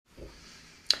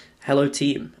Hello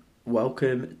team,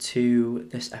 welcome to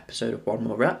this episode of One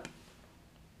More Rep.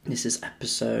 This is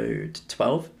episode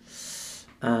 12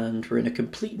 and we're in a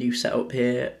complete new setup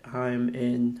here. I'm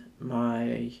in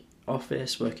my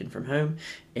office working from home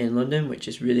in London, which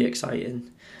is really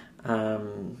exciting,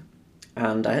 and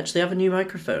I actually have a new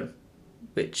microphone,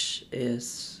 which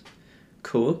is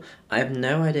cool. I have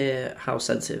no idea how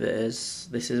sensitive it is.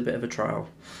 This is a bit of a trial.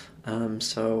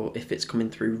 So if it's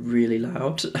coming through really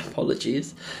loud,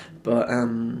 apologies, but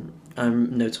I'm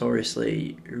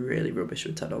notoriously really rubbish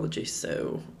with technology,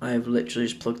 so I've literally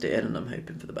just plugged it in and I'm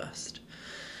hoping for the best.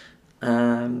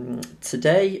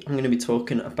 Today I'm going to be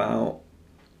talking about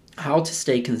how to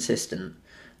stay consistent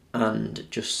and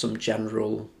just some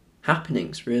general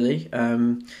happenings, really.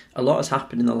 A lot has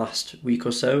happened in the last week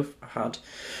or so. I've had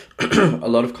a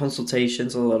lot of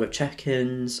consultations, a lot of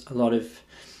check-ins, a lot of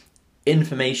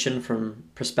information from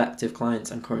prospective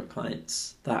clients and current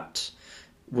clients that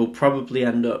will probably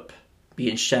end up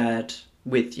being shared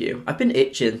with you. I've been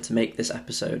itching to make this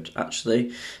episode,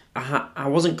 actually. I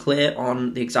wasn't clear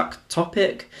on the exact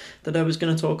topic that I was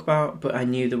going to talk about, but I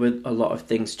knew there were a lot of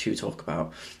things to talk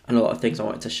about and a lot of things I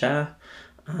wanted to share,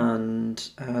 and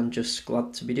I'm just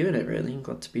glad to be doing it, really. I'm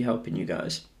glad to be helping you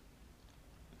guys.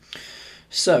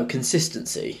 So,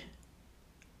 consistency.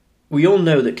 We all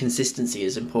know that consistency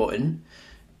is important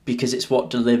because it's what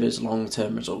delivers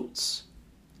long-term results.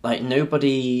 Like,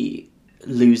 nobody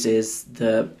loses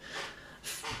the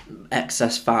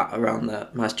excess fat around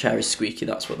my chair is squeaky,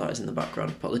 that's what that is in the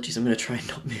background. Apologies, I'm going to try and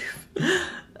not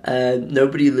move.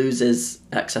 Nobody loses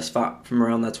excess fat from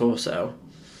around their torso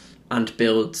and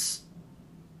builds,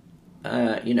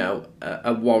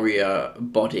 a warrior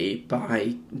body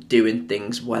by doing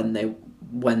things when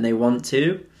they want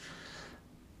to.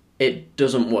 It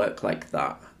doesn't work like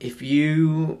that. If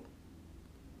you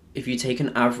take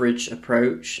an average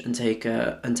approach and take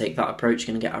that approach,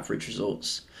 you're going to get average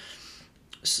results.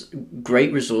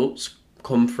 Great results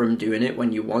come from doing it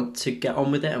when you want to get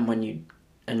on with it,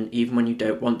 and even when you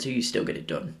don't want to, you still get it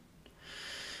done.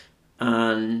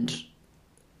 And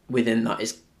within that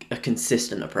is a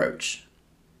consistent approach.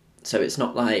 So it's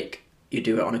not like you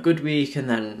do it on a good week and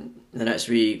then the next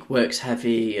week work's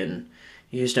heavy and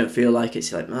you just don't feel like it.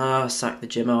 You're like, sack the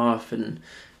gym off and,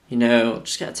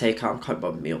 just get a takeout. I'm quite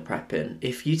bothered meal prepping.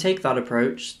 If you take that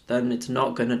approach, then it's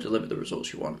not going to deliver the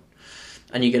results you want.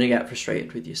 And you're going to get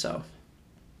frustrated with yourself.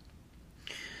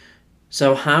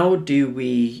 So how do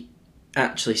we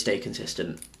actually stay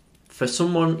consistent? For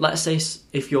someone, let's say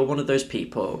if you're one of those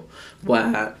people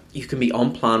where you can be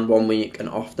on plan one week and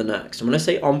off the next. And when I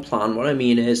say on plan, what I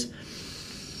mean is,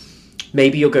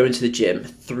 maybe you're going to the gym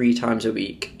 3 times a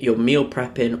week. You're meal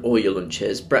prepping all your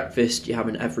lunches. Breakfast you're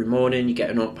having every morning. You're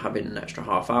getting up, having an extra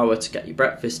half hour to get your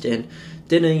breakfast in.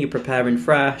 Dinner you're preparing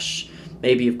fresh.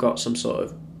 Maybe you've got some sort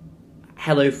of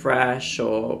Hello Fresh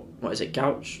or what is it?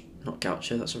 Not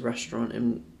Goucher. That's a restaurant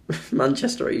in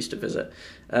Manchester I used to visit.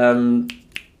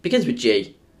 Begins with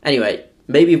G. Anyway,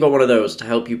 maybe you've got one of those to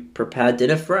help you prepare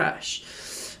dinner fresh.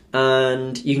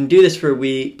 And you can do this for a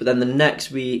week, but then the next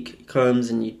week comes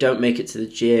and you don't make it to the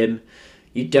gym,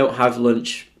 you don't have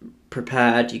lunch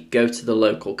prepared, you go to the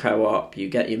local co-op, you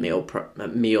get your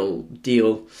meal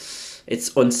deal.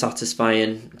 It's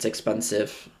unsatisfying, it's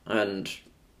expensive, and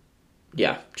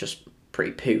yeah, just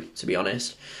pretty poo, to be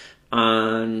honest.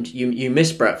 And you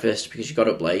miss breakfast because you got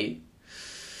up late.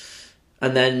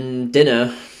 And then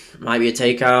dinner might be a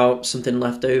takeout, something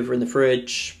left over in the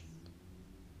fridge.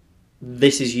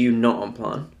 This is you not on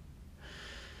plan.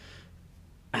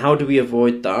 How do we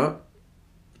avoid that?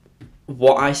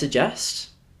 What I suggest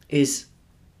is,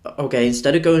 okay,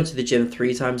 instead of going to the gym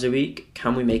 3 times a week,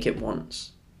 can we make it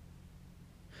once?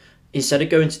 Instead of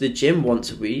going to the gym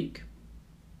once a week,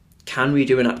 can we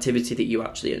do an activity that you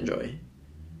actually enjoy?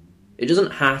 It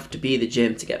doesn't have to be the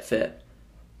gym to get fit.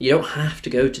 You don't have to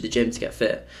go to the gym to get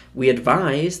fit. We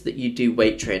advise that you do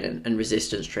weight training and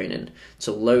resistance training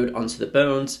to load onto the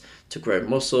bones, to grow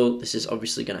muscle. This is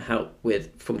obviously going to help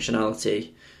with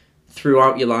functionality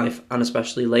throughout your life and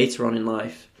especially later on in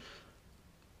life.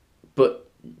 But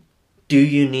do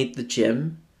you need the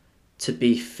gym to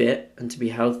be fit and to be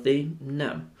healthy?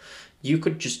 No. You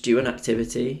could just do an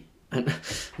activity, and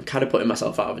I'm kind of putting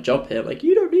myself out of a job here, like,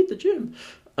 you don't need the gym.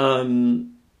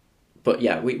 But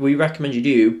yeah, we recommend you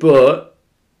do, but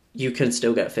you can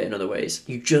still get fit in other ways.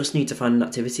 You just need to find an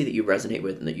activity that you resonate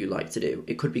with and that you like to do.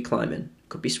 It could be climbing, it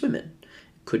could be swimming,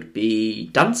 it could be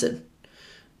dancing.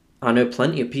 I know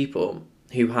plenty of people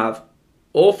who have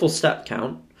awful step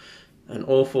count and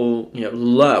awful,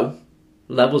 low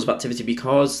levels of activity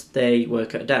because they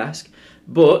work at a desk,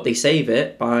 but they save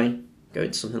it by going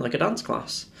to something like a dance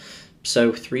class.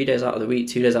 So 3 days out of the week,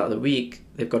 2 days out of the week,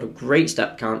 they've got a great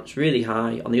step count. It's really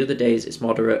high. On the other days, it's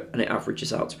moderate, and it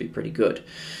averages out to be pretty good.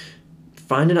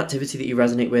 Find an activity that you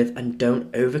resonate with and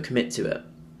don't overcommit to it.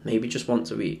 Maybe just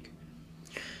once a week.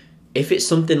 If it's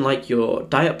something like your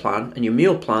diet plan and your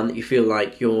meal plan that you feel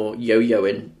like you're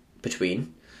yo-yoing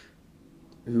between,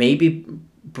 maybe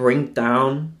bring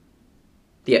down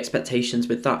the expectations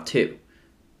with that too.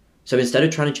 So instead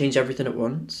of trying to change everything at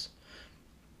once,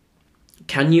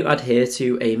 can you adhere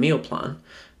to a meal plan?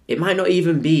 It might not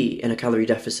even be in a calorie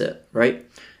deficit, right?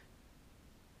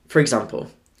 For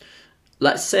example,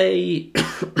 let's say,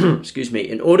 excuse me,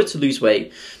 in order to lose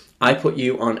weight, I put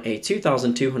you on a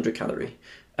 2,200 calorie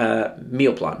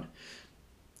meal plan.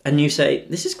 And you say,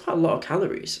 this is quite a lot of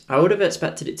calories. I would have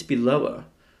expected it to be lower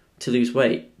to lose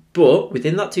weight. But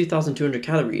within that 2,200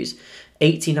 calories,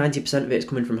 80-90% of it is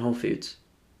coming from whole foods.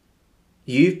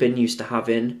 You've been used to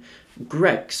having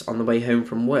Greggs on the way home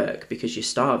from work because you're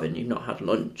starving, you've not had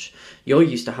lunch. You're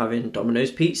used to having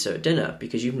Domino's pizza at dinner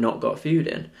because you've not got food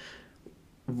in.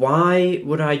 Why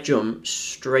would I jump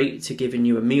straight to giving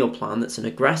you a meal plan that's an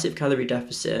aggressive calorie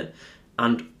deficit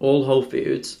and all whole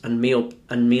foods and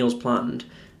meals planned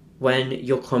when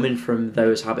you're coming from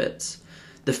those habits?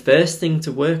 The first thing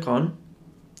to work on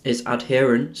is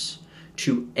adherence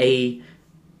to a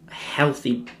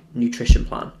healthy nutrition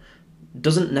plan.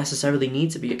 Doesn't necessarily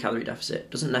need to be a calorie deficit,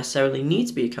 doesn't necessarily need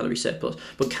to be a calorie surplus,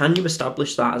 but can you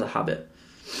establish that as a habit?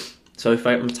 So if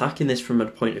I'm attacking this from a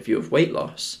point of view of weight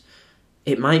loss,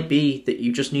 it might be that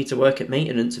you just need to work at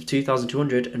maintenance of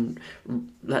 2,200 and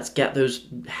let's get those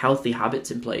healthy habits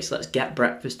in place. Let's get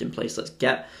breakfast in place. Let's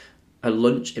get a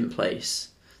lunch in place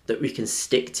that we can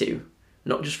stick to,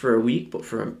 not just for a week, but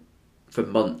for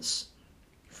months.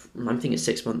 I'm thinking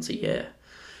 6 months, a year.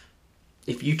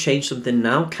 If you change something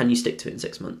now, can you stick to it in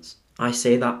 6 months? I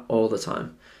say that all the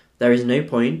time. There is no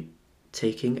point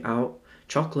taking out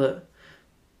chocolate,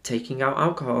 taking out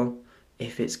alcohol,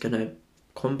 if it's going to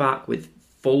come back with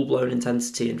full-blown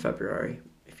intensity in February.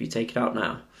 If you take it out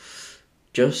now,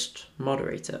 just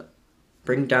moderate it.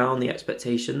 Bring down the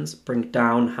expectations, bring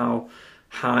down how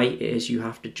high it is you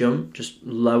have to jump, just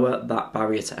lower that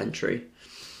barrier to entry.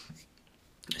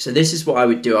 So this is what I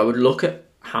would do. I would look at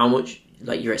how much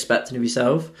you're expecting of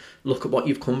yourself, look at what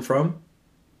you've come from,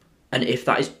 and if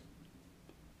that is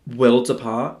worlds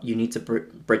apart, you need to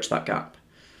bridge that gap.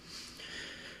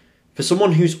 For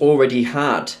someone who's already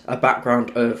had a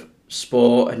background of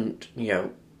sport and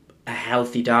a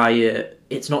healthy diet,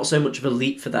 it's not so much of a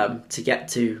leap for them to get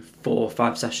to 4 or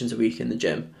 5 sessions a week in the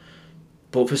gym.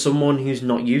 But for someone who's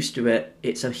not used to it,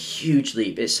 it's a huge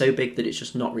leap. It's so big that it's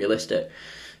just not realistic.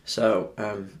 So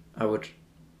I would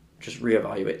just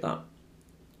reevaluate that.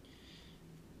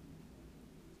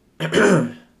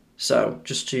 So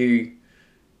just to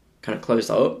kind of close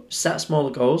that up, set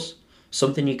smaller goals,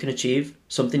 something you can achieve,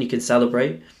 something you can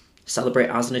celebrate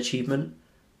as an achievement.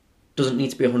 Doesn't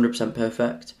need to be 100%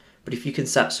 perfect, but if you can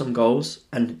set some goals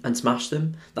and smash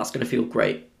them, that's going to feel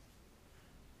great.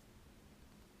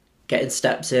 Getting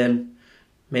steps in,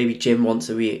 maybe gym once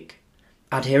a week,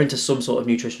 adhering to some sort of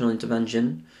nutritional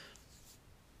intervention,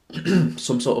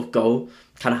 some sort of goal,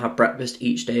 kind of have breakfast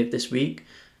each day of this week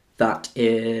that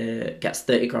gets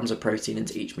 30 grams of protein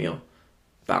into each meal.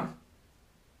 Bam.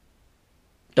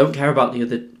 Don't care about the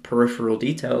other peripheral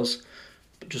details,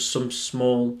 but just some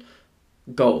small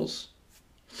goals.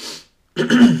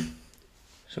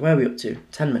 So where are we up to?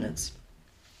 10 minutes.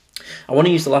 I want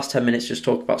to use the last 10 minutes to just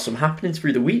talk about some happenings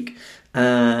through the week,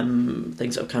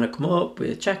 things that have kind of come up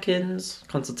with check-ins,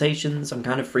 consultations. I'm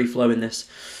kind of free-flowing this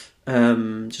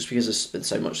just because there's been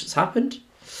so much that's happened.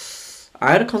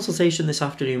 I had a consultation this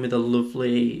afternoon with a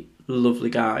lovely,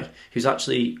 lovely guy who's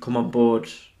actually come on board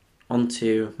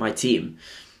onto my team,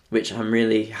 which I'm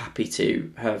really happy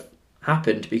to have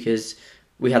happened because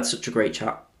we had such a great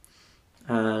chat.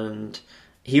 And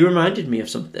he reminded me of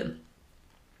something.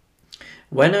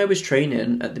 When I was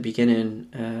training at the beginning,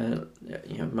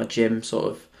 my gym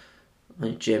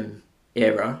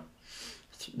era,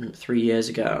 3 years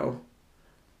ago,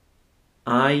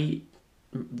 I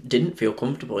didn't feel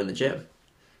comfortable in the gym.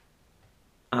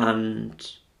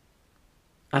 And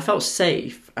I felt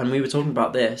safe, and we were talking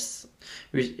about this.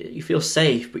 You feel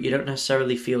safe, but you don't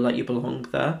necessarily feel like you belong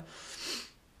there.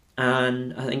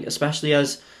 And I think especially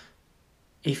as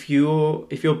if your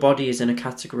body is in a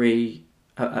category,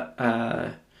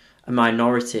 a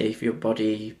minority, if your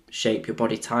body shape, your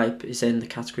body type is in the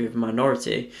category of a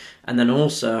minority, and then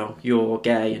also you're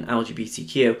gay and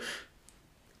LGBTQ,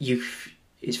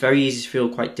 it's very easy to feel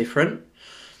quite different.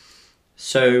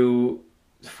 So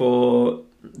for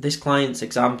this client's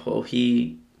example,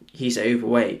 he's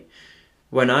overweight,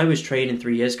 when I was training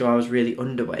 3 years ago, I was really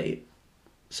underweight.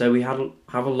 So we have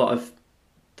a lot of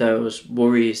those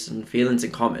worries and feelings in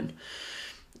common,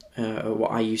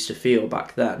 what I used to feel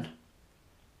back then.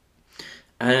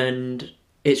 And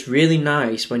it's really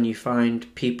nice when you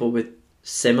find people with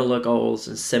similar goals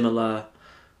and similar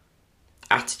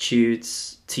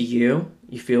attitudes to you.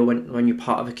 You feel when you're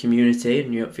part of a community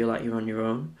and you don't feel like you're on your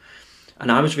own. And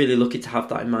I was really lucky to have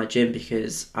that in my gym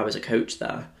because I was a coach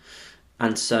there.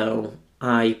 And so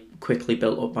I quickly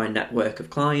built up my network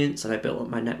of clients, and I built up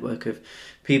my network of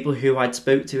people who I'd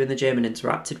spoke to in the gym and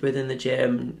interacted with in the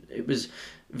gym. It was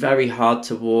very hard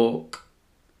to walk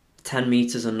 10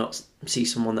 meters and not see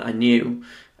someone that I knew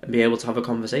and be able to have a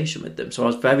conversation with them. So I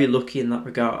was very lucky in that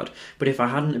regard. But if I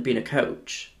hadn't have been a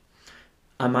coach,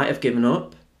 I might have given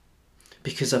up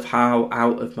because of how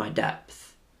out of my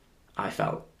depth I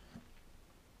felt.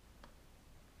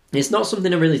 It's not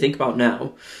something I really think about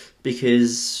now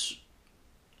because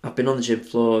I've been on the gym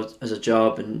floor as a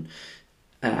job and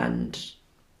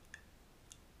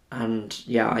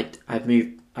yeah, I've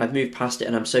moved past it,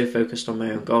 and I'm so focused on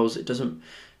my own goals. It doesn't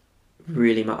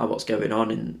really matter what's going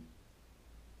on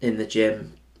in the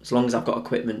gym, as long as I've got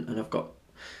equipment and I've got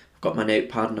my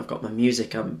notepad and I've got my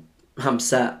music. I'm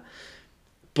set.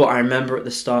 But I remember at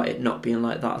the start it not being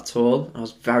like that at all. I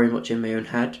was very much in my own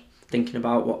head, thinking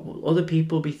about what will other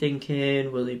people be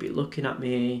thinking, will they be looking at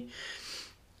me?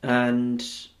 And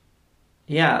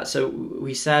yeah, so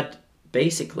we said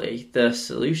basically the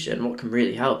solution, what can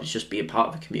really help, is just be a part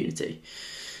of a community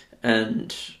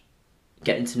and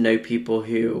getting to know people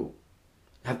who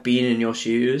have been in your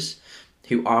shoes,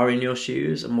 who are in your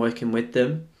shoes, and working with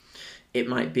them. It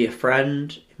might be a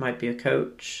friend, it might be a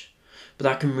coach, but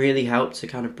that can really help to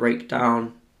kind of break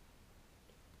down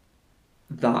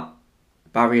that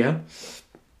barrier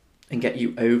and get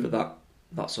you over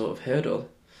that sort of hurdle.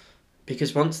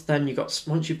 Because once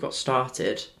you've got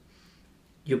started,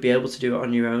 you'll be able to do it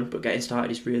on your own, but getting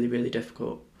started is really, really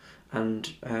difficult.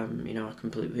 And I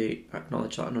completely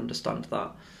acknowledge that and understand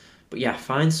that. But yeah,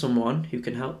 find someone who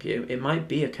can help you. It might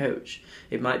be a coach.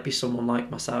 It might be someone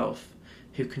like myself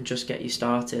who can just get you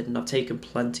started. And I've taken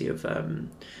plenty of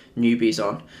newbies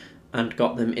on and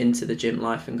got them into the gym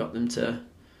life and got them to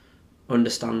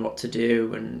understand what to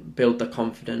do and build their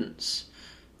confidence.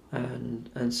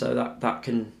 And so that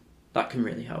can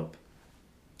really help.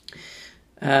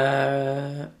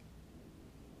 I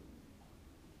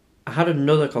had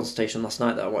another consultation last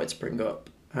night that I wanted to bring up,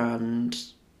 and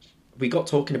we got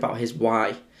talking about his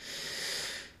why,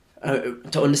 to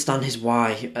understand his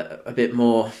why a bit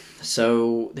more.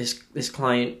 So this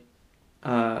client,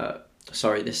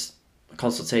 this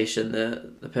consultation,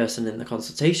 the person in the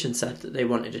consultation said that they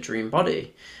wanted a dream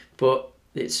body, but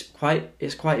it's quite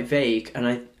vague.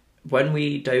 And when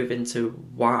we dove into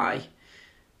why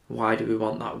do we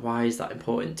want that? Why is that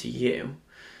important to you?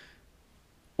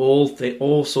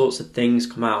 All sorts of things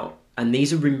come out, and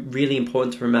these are really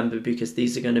important to remember because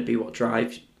these are going to be what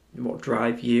drive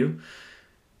you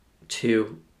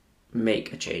to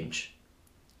make a change.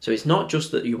 So it's not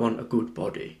just that you want a good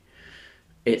body.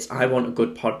 It's I want a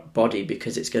good body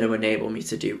because it's going to enable me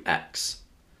to do X,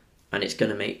 and it's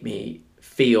going to make me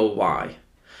feel Y.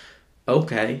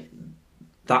 Okay,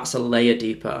 that's a layer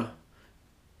deeper.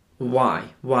 Why?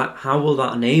 How will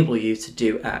that enable you to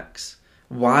do X?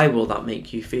 Why will that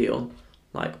make you feel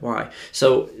like Y?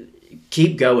 So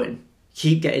keep going.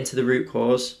 Keep getting to the root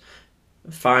cause.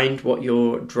 Find what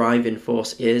your driving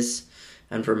force is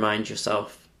and remind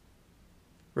yourself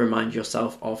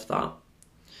of that.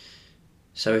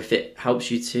 So if it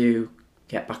helps you to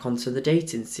get back onto the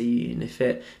dating scene, if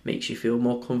it makes you feel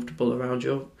more comfortable around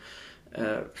your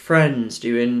friends,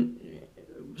 doing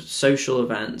social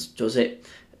events, does it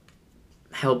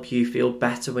help you feel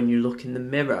better when you look in the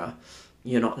mirror?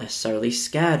 You're not necessarily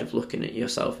scared of looking at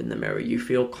yourself in the mirror. You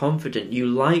feel confident. You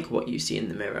like what you see in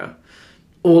the mirror.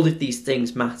 All of these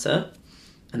things matter,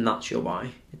 and that's your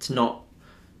why. It's not,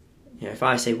 if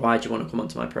I say, why do you want to come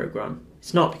onto my program?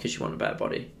 It's not because you want a better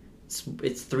body.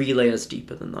 It's 3 layers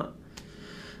deeper than that.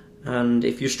 And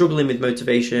if you're struggling with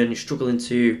motivation, you're struggling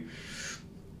to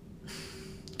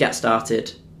get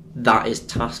started, that is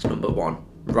task number 1.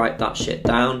 Write that shit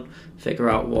down. Figure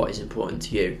out what is important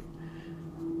to you.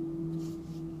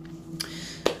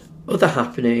 Other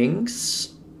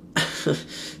happenings.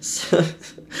 So,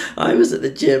 I was at the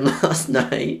gym last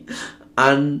night,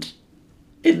 and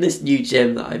in this new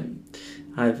gym that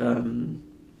I've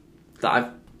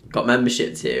got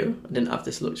membership to, I didn't have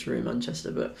this luxury in Manchester,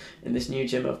 but in this new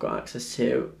gym I've got access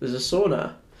to, there's a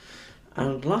sauna.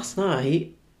 And last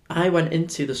night I went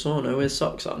into the sauna with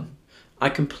socks on. I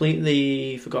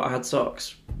completely forgot I had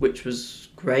socks, which was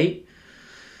great.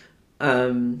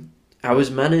 I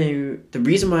was meant to... The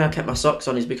reason why I kept my socks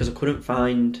on is because I couldn't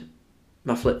find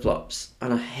my flip-flops,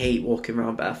 and I hate walking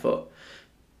around barefoot.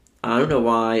 I don't know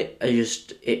why,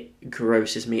 it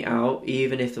grosses me out,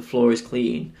 even if the floor is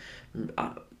clean.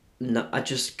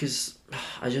 Because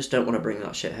I just don't want to bring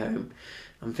that shit home.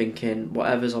 I'm thinking,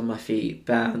 whatever's on my feet,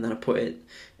 bare, and then I put it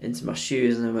into my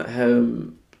shoes, and I'm at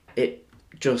home. It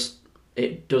does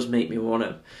make me want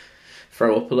to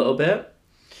throw up a little bit.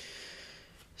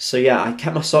 So yeah, I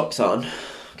kept my socks on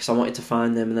because I wanted to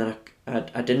find them, and then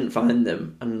I didn't find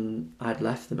them, and I'd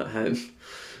left them at home.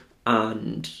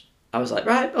 And I was like,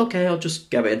 right, okay, I'll just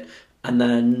go in. And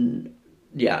then,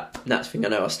 yeah, next thing I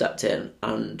know, I stepped in,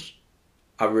 and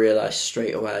I realised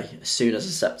straight away, as soon as I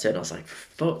stepped in, I was like, for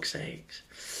fuck's sakes.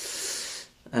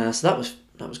 So that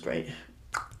was great.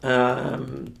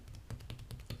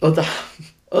 Other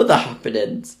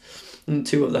happenings, and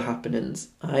 2 other happenings.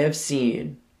 I have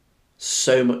seen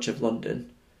so much of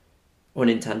London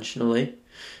unintentionally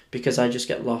because I just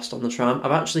get lost on the tram.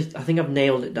 I think I've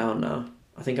nailed it down now.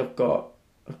 I think I've got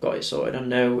it sorted. I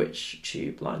know which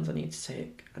tube lines I need to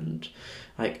take, and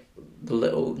like the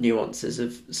little nuances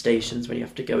of stations when you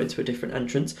have to go into a different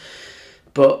entrance.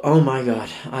 But oh my god,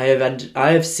 I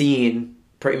have seen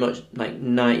pretty much like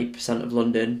 90% of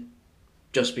London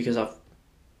just because I've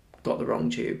got the wrong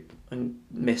tube and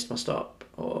missed my stop.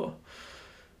 Or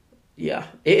yeah,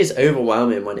 it is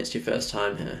overwhelming when it's your first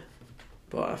time here,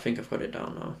 but I think I've got it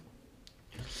down now.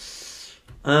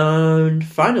 And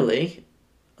finally,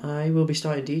 I will be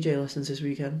starting DJ lessons this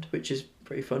weekend, which is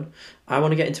pretty fun. I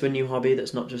want to get into a new hobby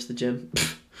that's not just the gym.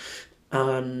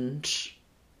 And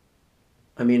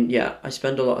I mean, yeah, I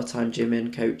spend a lot of time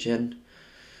gymming, coaching,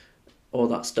 all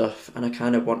that stuff, and I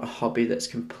kind of want a hobby that's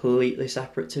completely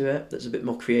separate to it, that's a bit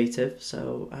more creative.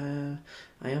 So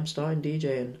I am starting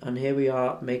DJing, and here we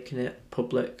are making it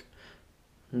public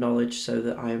knowledge so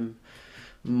that I'm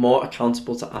more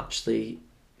accountable to actually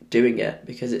doing it,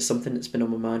 because it's something that's been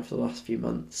on my mind for the last few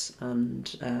months.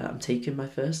 And I'm taking my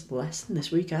first lesson this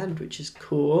weekend, which is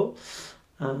cool.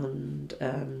 And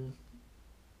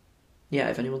yeah,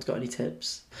 if anyone's got any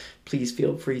tips, please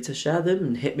feel free to share them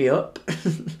and hit me up.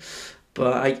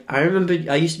 But I remember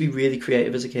I used to be really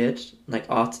creative as a kid, like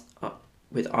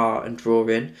with art and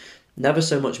drawing. Never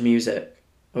so much music.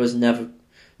 I was never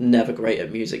great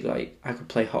at music. Like, I could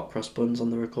play hot cross buns on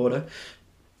the recorder.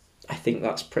 I think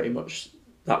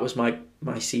that was my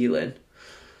ceiling,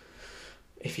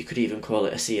 if you could even call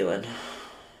it a ceiling.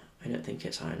 I don't think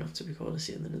it's high enough to be called a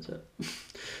ceiling, is it?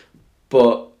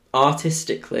 But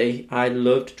artistically, I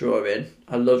loved drawing.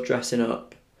 I loved dressing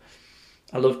up.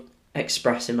 I loved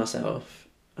expressing myself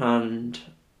and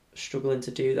struggling to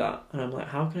do that. And I'm like,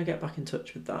 how can I get back in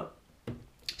touch with that?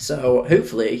 So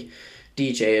hopefully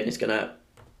DJing is going to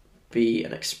be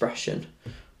an expression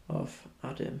of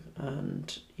Adam.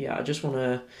 And yeah, I just want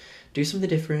to do something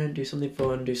different, do something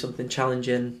fun, do something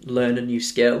challenging, learn a new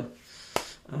skill.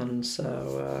 And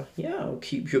so yeah, I'll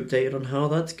keep you updated on how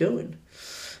that's going.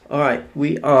 Alright,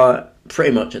 we are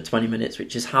pretty much at 20 minutes,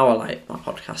 which is how I like my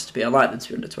podcast to be. I like them to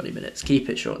be under 20 minutes. Keep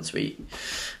it short and sweet.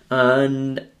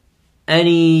 And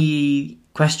any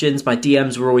questions, my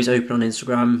DMs were always open on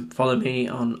Instagram. Follow me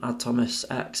on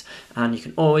 @ThomasX, and you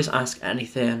can always ask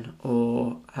anything,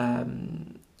 or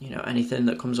anything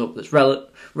that comes up that's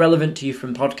relevant to you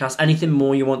from podcast. Anything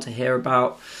more you want to hear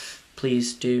about,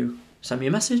 please do send me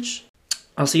a message.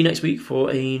 I'll see you next week for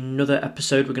another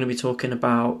episode. We're going to be talking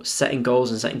about setting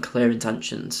goals and setting clear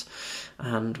intentions,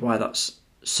 and why that's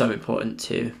so important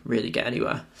to really get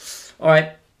anywhere. All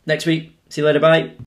right, next week. See you later. Bye.